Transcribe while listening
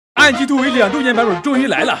暗区突围2周年版本终于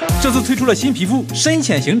来了，这次推出了新皮肤、深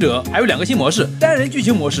潜行者，还有2个新模式，单人剧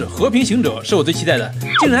情模式、和平行者是我最期待的，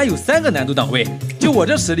竟然有3个难度档位。就我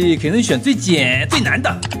这实力，肯定选最简最难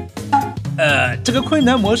的。这个困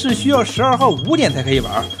难模式需要12号5点才可以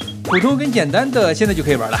玩，普通跟简单的现在就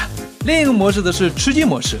可以玩了。另一个模式则是吃鸡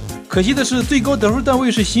模式，可惜的是最高得分段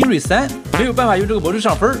位是新锐3，没有办法用这个模式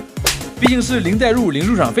上分。 毕竟是零代入、零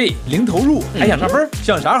入场费、零投入，还想上分，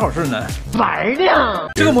想啥好事呢？玩呢！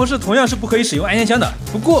这个模式同样是不可以使用安全枪的。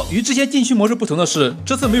不过与之前禁区模式不同的是，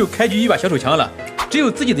这次没有开局一把小手枪了，只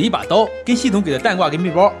有自己的一把刀跟系统给的弹挂跟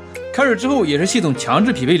背包。开始之后也是系统强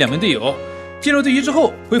制匹配2名队友。进入对局之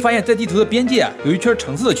后，会发现在地图的边界有一圈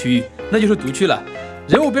橙色的区域，那就是毒区了。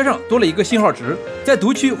人物边上多了一个信号值，在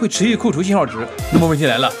毒区会持续扣除信号值。那么问题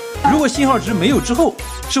来了。 如果信号值没有之后，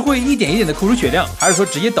是会一点一点的扣除血量，还是说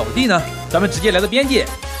直接倒地呢？咱们直接来到边界，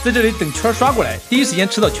在这里等圈刷过来，第一时间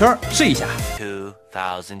吃到圈试一下。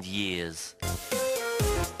2000 years。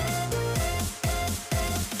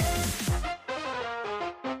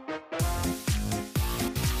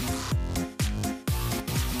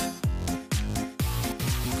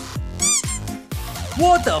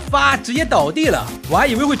我的发，直接倒地了，我还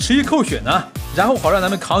以为会持续扣血呢。 然后好让咱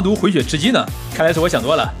们扛毒回血吃鸡呢，看来是我想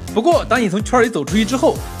多了。不过当你从圈里走出去之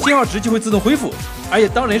后，信号值就会自动恢复，而且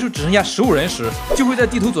当人数只剩下15人时，就会在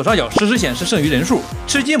地图左上角实时显示剩余人数。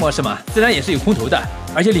吃鸡模式嘛，自然也是有空投的，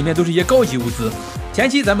而且里面都是一些高级物资。前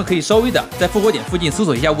期咱们可以稍微的在复活点附近搜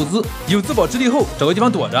索一下物资，有自保之地后找个地方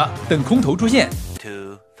躲着，等空投出现。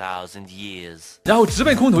2000 years， 然后直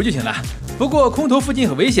奔空投就行了。不过空投附近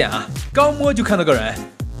很危险啊，刚摸就看到个人，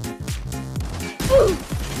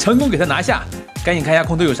成功给他拿下。 赶紧看一下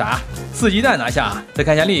空投有啥，4鸡蛋拿下，再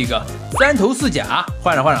看一下另一个3头4甲，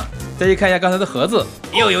换上换上，再去看一下刚才的盒子，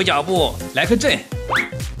又有脚步，来颗阵。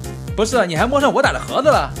不是，你还摸上我打的盒子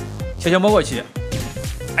了？悄悄摸过去，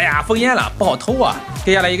哎呀，封烟了，不好偷啊！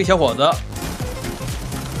接下来一个小伙子，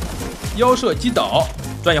腰射击倒，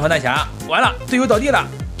转眼换弹匣，完了，队友倒地了，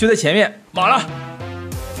就在前面，莽了，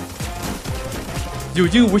有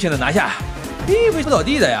惊无险的拿下。咦，为什么倒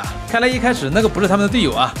地的呀？看来一开始那个不是他们的队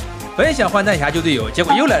友啊。 本想换弹匣救队友，结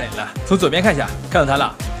果又来人了。从左边看下，看到他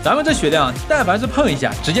了。咱们这血量，但凡是碰一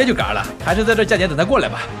下，直接就嘎了。还是在这加点等他过来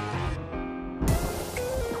吧。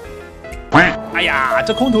哎呀，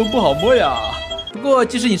这空投不好摸呀。不过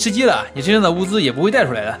即使你吃鸡了，你身上的物资也不会带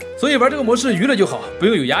出来的。所以玩这个模式娱乐就好，不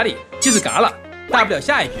用有压力。即使嘎了，大不了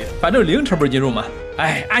下一局，反正0成本进入嘛。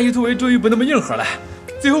哎，暗区突围终于不那么硬核了。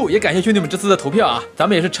最后也感谢兄弟们这次的投票啊，咱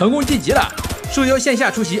们也是成功晋级了。受邀线下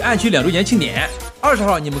出席暗区2周年庆典。 20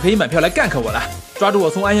号你们可以买票来干克我了，抓住我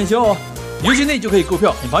送安全箱哦，游戏内就可以购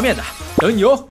票，很方便的，等你哦。